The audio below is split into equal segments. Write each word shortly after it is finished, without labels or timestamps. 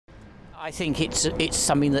I think it's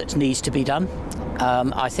something that needs to be done.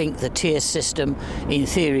 I think the tier system in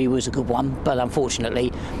theory was a good one, but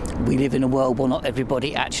unfortunately we live in a world where not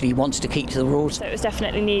everybody actually wants to keep to the rules. So it was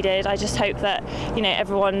definitely needed. I just hope that, you know,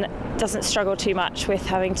 everyone doesn't struggle too much with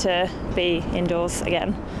having to be indoors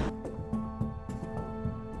again.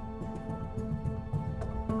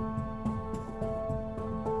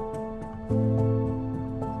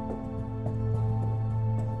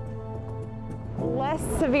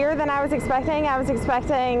 Less severe than I was expecting. I was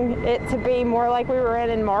expecting it to be more like we were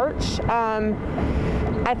in March.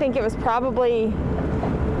 I think it was probably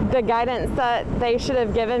the guidance that they should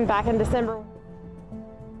have given back in December.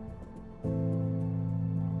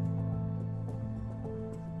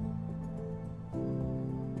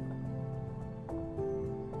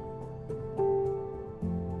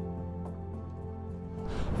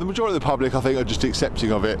 The majority of the public, I think, are just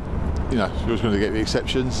accepting of it. You know, you're just going to get the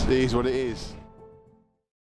exceptions. It is what it is.